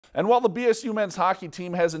And while the BSU men's hockey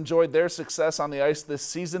team has enjoyed their success on the ice this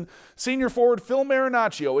season, senior forward Phil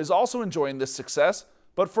Marinaccio is also enjoying this success,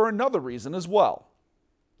 but for another reason as well.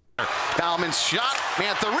 Bauman's shot,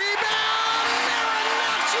 Mantha rebound,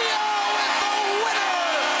 Marinaccio with the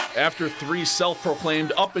winner! After 3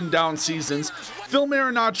 self-proclaimed up-and-down seasons, Phil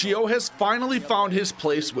Marinaccio has finally found his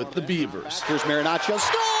place with the Beavers. Here's Marinaccio,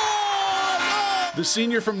 score! The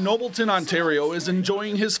senior from Nobleton, Ontario is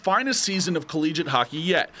enjoying his finest season of collegiate hockey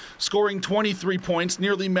yet, scoring 23 points,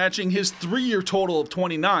 nearly matching his 3-year total of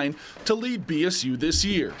 29 to lead BSU this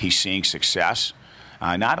year. He's seeing success.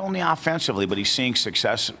 Not only offensively, but he's seeing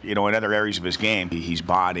success, in other areas of his game. He's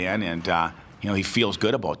bought in, and he feels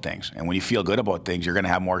good about things. And when you feel good about things, you're going to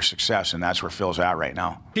have more success, and that's where Phil's at right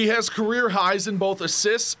now. He has career highs in both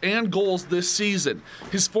assists and goals this season.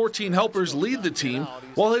 His 14 helpers lead the team,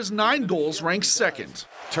 while his 9 goals rank second.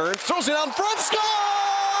 Turns, throws it out front, score!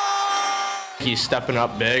 He's stepping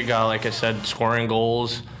up big, like I said, scoring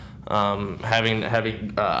goals,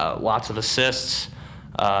 having lots of assists.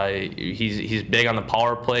 He's big on the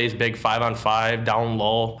power plays, big 5-on-5, down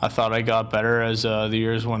low. I thought I got better as the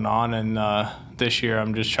years went on, and this year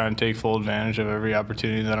I'm just trying to take full advantage of every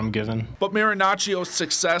opportunity that I'm given. But Marinaccio's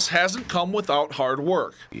success hasn't come without hard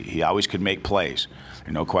work. He always could make plays,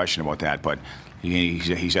 there's no question about that, but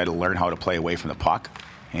he's had to learn how to play away from the puck,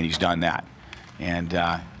 and he's done that. And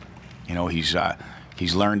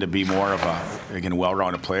he's learned to be more of a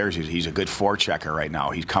well-rounded player. He's a good forechecker right now.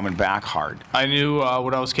 He's coming back hard. I knew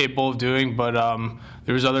what I was capable of doing, but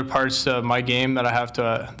there was other parts of my game that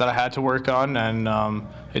I had to work on, and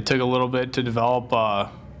it took a little bit to develop,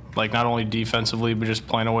 not only defensively, but just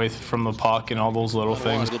playing away from the puck and all those little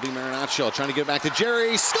things. It'll be Marinaccio trying to get it back to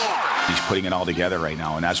Jerry. Score! He's putting it all together right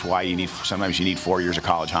now, and that's why sometimes you need 4 years of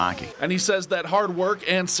college hockey. And he says that hard work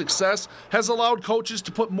and success has allowed coaches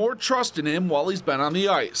to put more trust in him while he's been on the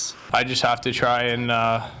ice. I just have to try and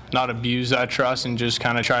not abuse that trust, and just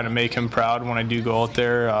kind of try to make him proud when I do go out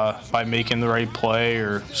there by making the right play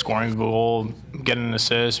or scoring a goal, getting an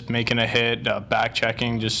assist, making a hit, back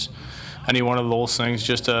checking, just any one of those things,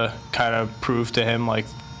 just to kind of prove to him like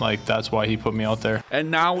that's why he put me out there. And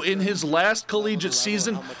now in his last collegiate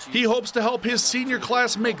season, he hopes to help his senior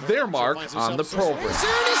class make their mark on the program.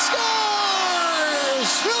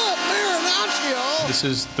 This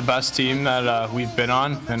is the best team that we've been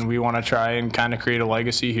on, and we want to try and kind of create a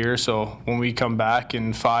legacy here, so when we come back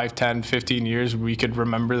in 5, 10, 15 years, we could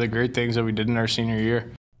remember the great things that we did in our senior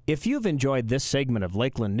year. If you've enjoyed this segment of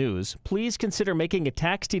Lakeland News, please consider making a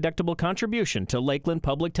tax-deductible contribution to Lakeland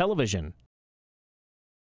Public Television.